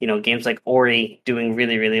 Games like Ori doing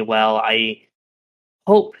really, really well. I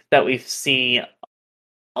hope that we see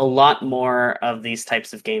a lot more of these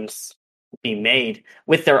types of games be made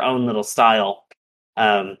with their own little style.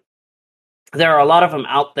 Um, there are a lot of them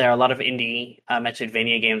out there, a lot of indie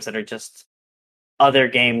Metroidvania games that are just other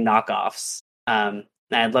game knockoffs. And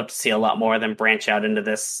I'd love to see a lot more of them branch out into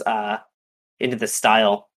this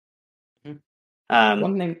style. Mhm. Um,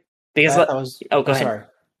 One thing because that I thought was, oh, go oh, ahead. sorry.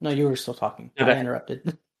 No, you were still talking. No, go I ahead.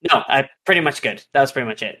 interrupted. No, I pretty much good. That was pretty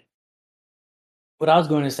much it. What I was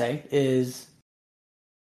going to say is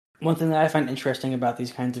one thing that I find interesting about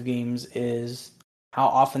these kinds of games is how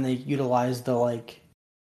often they utilize the like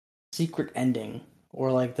secret ending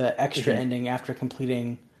or like the extra Hmm. ending after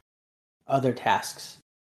completing other tasks.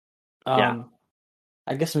 Yeah, Um,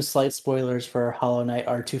 I guess some slight spoilers for Hollow Knight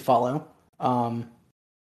are to follow. Um,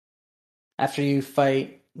 After you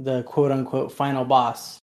fight the quote unquote final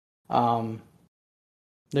boss, um,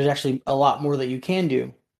 there's actually a lot more that you can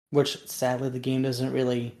do, which sadly the game doesn't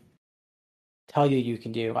really tell you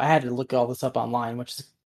can do. I had to look all this up online, which is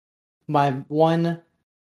my one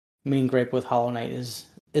main gripe with Hollow Knight is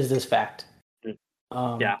this fact. Mm.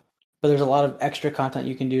 Um, Yeah. but there's a lot of extra content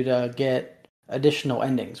you can do to get additional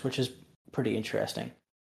endings, which is pretty interesting.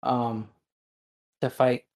 Um, to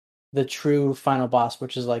fight the true final boss,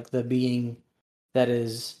 which is like the being that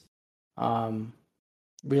is um,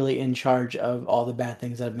 really in charge of all the bad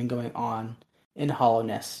things that have been going on in Hollow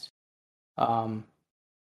Nest. Um,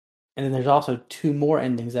 and then there's also two more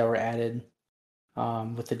endings that were added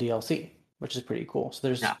with the DLC, which is pretty cool. So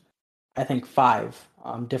there's, Yeah. I think, five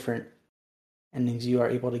different endings you are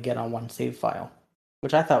able to get on one save file,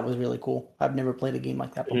 which I thought was really cool. I've never played a game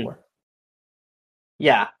like that Mhm. before.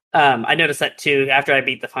 Yeah. I noticed that too. After I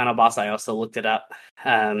beat the final boss, I also looked it up.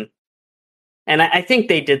 Um, and I think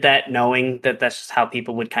they did that knowing that that's just how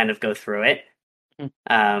people would kind of go through it.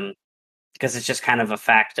 Hmm. Because it's just kind of a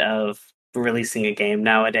fact of releasing a game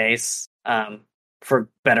nowadays, for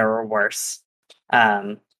better or worse.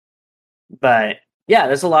 Um, but yeah,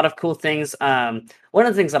 there's a lot of cool things. One of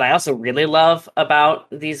the things that I also really love about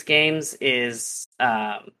these games is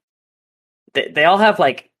they all have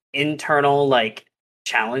like internal like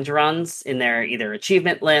challenge runs in their either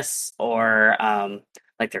achievement lists or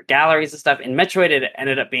like their galleries and stuff. In Metroid, it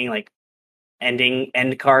ended up being like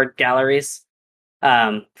end card galleries,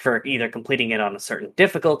 for either completing it on a certain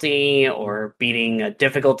difficulty or beating a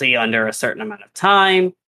difficulty under a certain amount of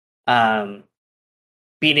time, um,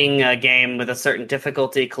 beating a game with a certain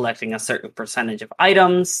difficulty, collecting a certain percentage of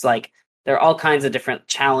items. Like there are all kinds of different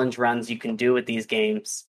challenge runs you can do with these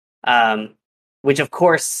games, um, which of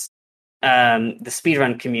course the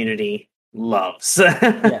speedrun community loves.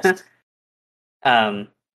 Yes. um,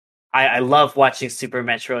 I love watching Super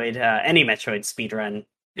Metroid. Any Metroid speedrun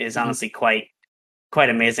is Hmm. honestly quite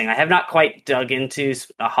amazing. I have not quite dug into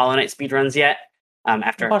Hollow Knight speedruns yet. I've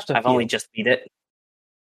After watched a I've only few. just beat it,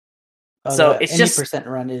 so The it's any just percent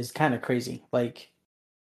run is kind of crazy. Like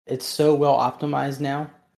it's so well optimized now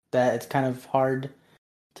that it's kind of hard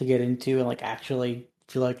to get into and like actually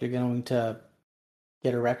feel like you're going to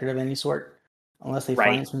get a record of any sort unless they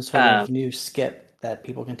right, find some sort of new skip that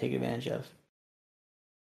people can take advantage of.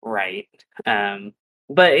 right. Um,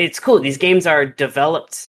 but it's cool. These games are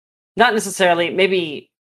developed, not necessarily.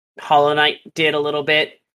 Maybe Hollow Knight did a little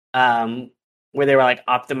bit, um, where they were like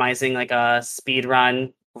optimizing like a speed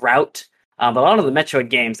run route. But a lot of the Metroid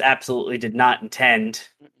games absolutely did not intend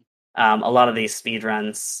a lot of these speed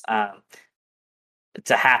runs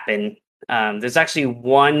to happen. There's actually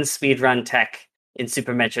one speedrun tech in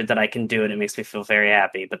Super Metroid that I can do, and it makes me feel very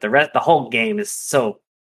happy. But the whole game is so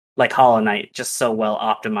like Hollow Knight, just so well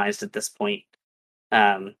optimized at this point,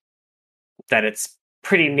 um, that it's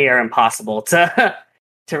pretty near impossible to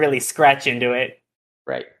to really scratch into it.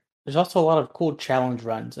 Right. There's also a lot of cool challenge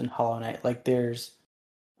runs in Hollow Knight. Like there's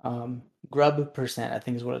Grub Percent, I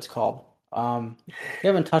think is what it's called. We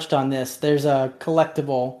haven't touched on this. There's a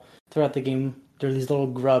collectible throughout the game. There are these little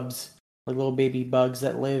grubs, like little baby bugs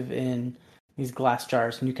that live in these glass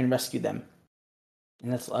jars, and you can rescue them.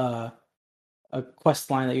 And that's a quest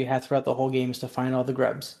line that you have throughout the whole game is to find all the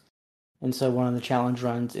grubs. And so one of the challenge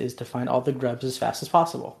runs is to find all the grubs as fast as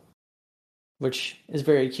possible, which is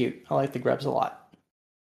very cute. I like the grubs a lot.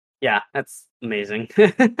 Yeah, that's amazing.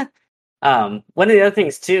 One of the other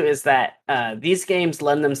things too is that these games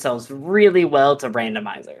lend themselves really well to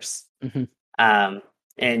randomizers. Hmm. Um,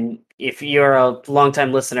 and if you're a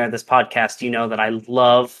longtime listener of this podcast, you know that I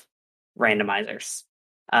love randomizers.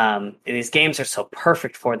 And these games are so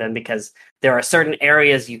perfect for them because there are certain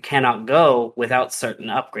areas you cannot go without certain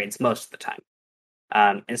upgrades most of the time.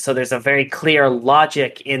 And so there's a very clear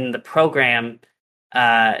logic in the program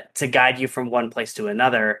to guide you from one place to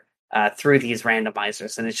another through these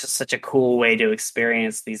randomizers. And it's just such a cool way to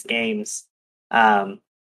experience these games um,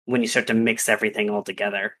 when you start to mix everything all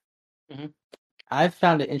together. Hmm. I've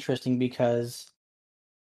found it interesting because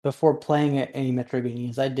before playing any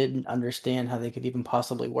Metroidvanias, I didn't understand how they could even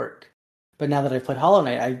possibly work. But now that I've played Hollow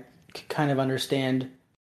Knight, I kind of understand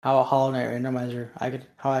how a Hollow Knight randomizer,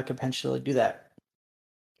 how I could potentially do that.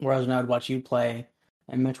 Whereas when I would watch you play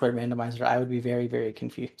a Metroid randomizer, I would be very, very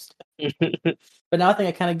confused. But now I think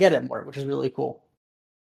I kind of get it more, which is really cool.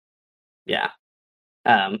 Yeah.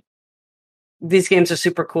 Um, these games are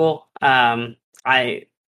super cool. I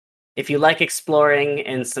If you like exploring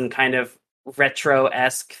and some kind of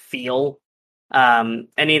retro-esque feel,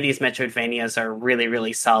 any of these Metroidvanias are really,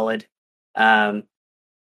 really solid. Um,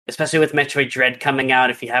 Especially with Metroid Dread coming out.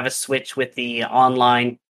 If you have a Switch with the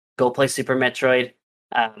online, go play Super Metroid.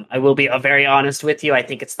 I will be very honest with you. I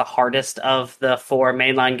think it's the hardest of the four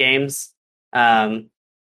mainline games, um,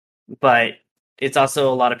 but it's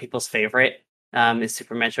also a lot of people's favorite, is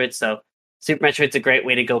Super Metroid. So Super Metroid's a great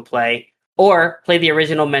way to go play. or play the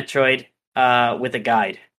original Metroid with a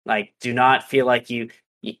guide. Like, do not feel like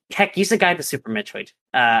heck, use a guide with Super Metroid.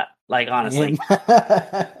 Like honestly,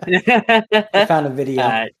 I found a video.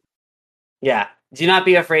 uh, yeah, do not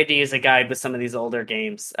be afraid to use a guide with some of these older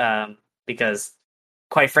games, because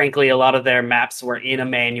quite frankly, a lot of their maps were in a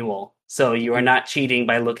manual, so you are not cheating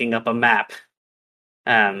by looking up a map.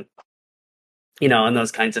 Um, and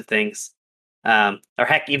those kinds of things. Or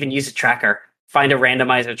heck, even use a tracker. Find a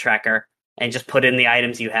randomizer tracker and just put in the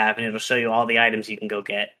items you have, and it'll show you all the items you can go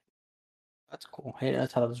get. That's cool. Hey,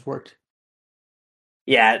 that's how this worked.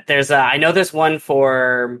 Yeah, I know there's one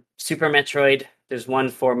for Super Metroid. There's one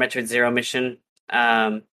for Metroid Zero Mission.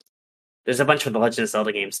 There's a bunch for the Legend of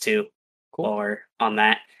Zelda games too, Cool. or on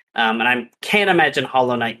that. And I can't imagine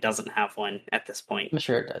Hollow Knight doesn't have one at this point. I'm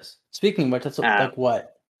sure it does. Speaking of which, that's like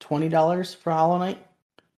what, $20 for Hollow Knight?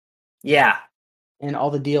 Yeah. And all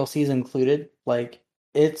the DLCs included. Like,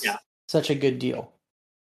 it's such a good deal.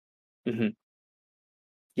 Mm-hmm.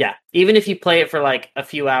 Yeah, even if you play it for like a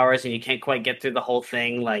few hours and you can't quite get through the whole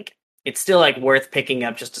thing, like it's still like worth picking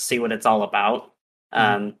up just to see what it's all about.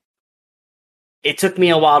 It took me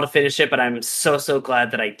a while to finish it, but I'm so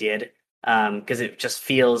glad that I did, because it just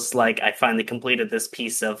feels like I finally completed this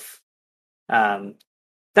piece of not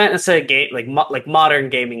necessarily like modern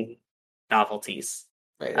gaming novelties.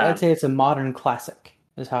 Right, I'd say it's a modern classic,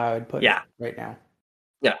 is how I would put it right now.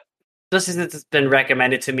 Yeah, especially since it's been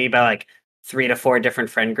recommended to me by like 3 to 4 different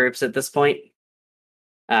friend groups at this point.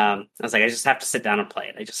 I was like, I just have to sit down and play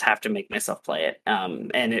it. I just have to make myself play it.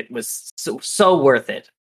 And it was so worth it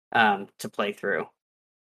to play through.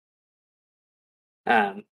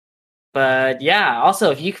 But yeah, also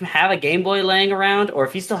if you can have a Game Boy laying around, or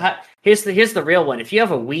if you still have, here's the real one. If you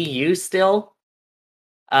have a Wii U still,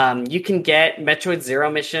 you can get Metroid Zero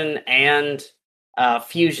Mission and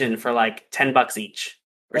Fusion for like $10 each.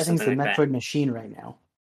 I think it's the Metroid machine right now.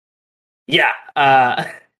 Yeah.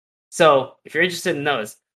 So if you're interested in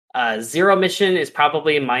those, Zero Mission is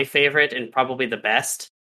probably my favorite and probably the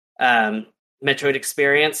best Metroid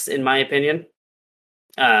experience, in my opinion.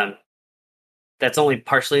 That's only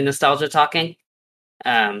partially nostalgia talking.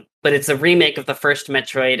 But it's a remake of the first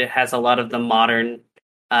Metroid. It has a lot of the modern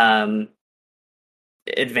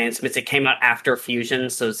advancements. It came out after Fusion,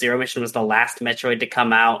 so Zero Mission was the last Metroid to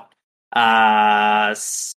come out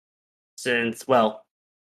since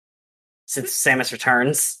Samus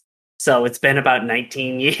Returns. So it's been about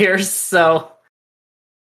 19 years. So,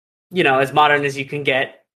 as modern as you can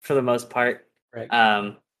get for the most part. Right.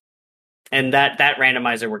 And that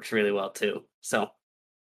randomizer works really well too. So,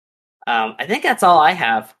 I think that's all I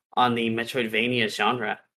have on the Metroidvania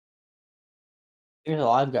genre. Here's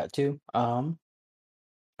all I've got too. Are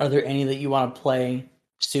there any that you want to play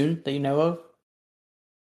soon that you know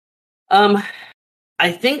of?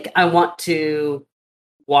 I think I want to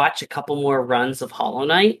watch a couple more runs of Hollow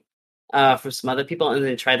Knight from some other people, and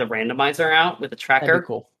then try the randomizer out with a tracker. That'd be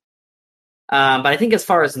cool. But I think as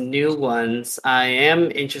far as new ones, I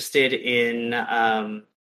am interested in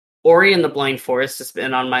Ori and the Blind Forest. Has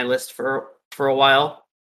been on my list for a while.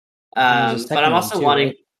 But I'm also wanting.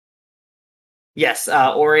 Right? Yes,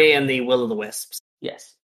 Ori and the Will of the Wisps.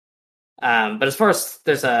 Yes. But as far as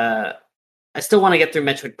I still want to get through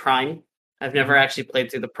Metroid Prime. I've never actually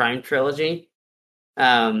played through the Prime trilogy.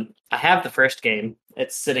 I have the first game.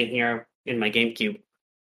 It's sitting here in my GameCube.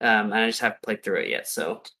 And I just haven't played through it yet,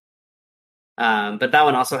 so. But that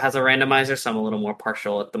one also has a randomizer, so I'm a little more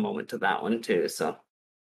partial at the moment to that one too, so.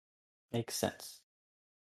 Makes sense.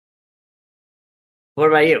 What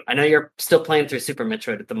about you? I know you're still playing through Super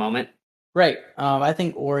Metroid at the moment. Right. I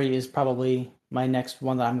think Ori is probably my next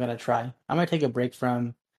one that I'm going to try. I'm going to take a break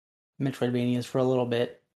from Metroidvanias for a little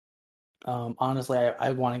bit. Honestly,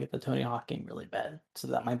 I want to get the Tony Hawk game really bad, so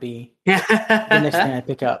that might be the next thing I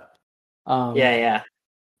pick up. Yeah.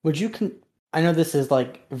 Would you I know this is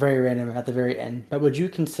like very random at the very end, but would you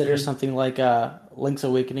consider something like Link's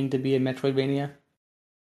Awakening to be a Metroidvania?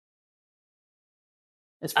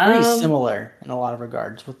 It's pretty similar in a lot of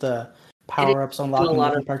regards, with the power-ups unlocking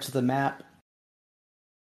different parts of the map.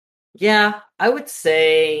 Yeah, I would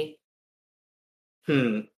say.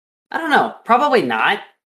 I don't know. Probably not.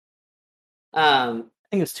 I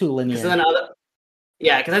think it's too linear.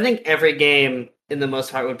 Because I think every game, in the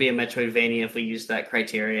most part, would be a Metroidvania if we use that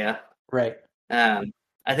criteria. Right.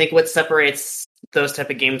 I think what separates those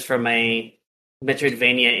type of games from a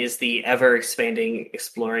Metroidvania is the ever-expanding,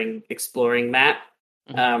 exploring map.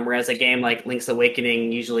 Whereas a game like Link's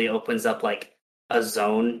Awakening usually opens up like a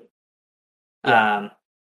zone, and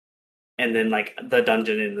then like the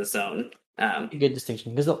dungeon in the zone. Good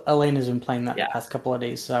distinction, because Elaine has been playing that the past couple of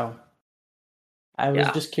days, so I was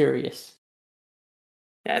just curious.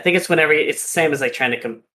 Yeah, I think it's whenever it's the same as like trying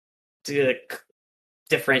to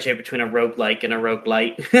differentiate between a roguelike and a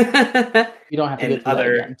roguelite. You don't have to go And through that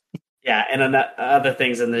other again. yeah, and other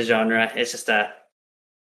things in the genre. It's just a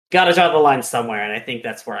gotta draw the line somewhere, and I think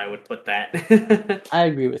that's where I would put that. I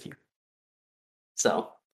agree with you.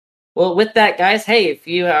 So, well, with that, guys, hey, if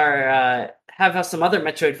you are have some other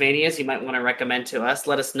Metroidvanias you might want to recommend to us,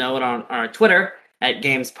 let us know on our Twitter at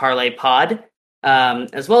Games Parlay Pod,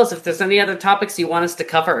 as well as if there's any other topics you want us to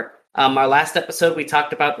cover. Our last episode, we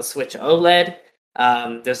talked about the Switch OLED.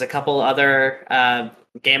 There's a couple other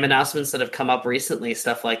game announcements that have come up recently,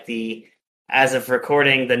 stuff like as of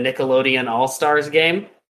recording, the Nickelodeon All Stars game.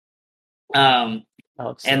 And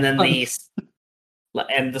then Fun.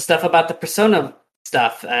 the stuff about the Persona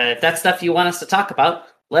stuff. If that's stuff you want us to talk about,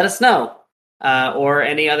 let us know. Or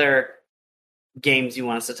any other games you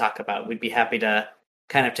want us to talk about. We'd be happy to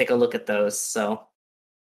kind of take a look at those. So,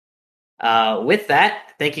 with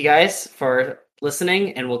that, thank you guys for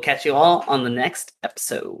listening, and we'll catch you all on the next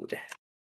episode.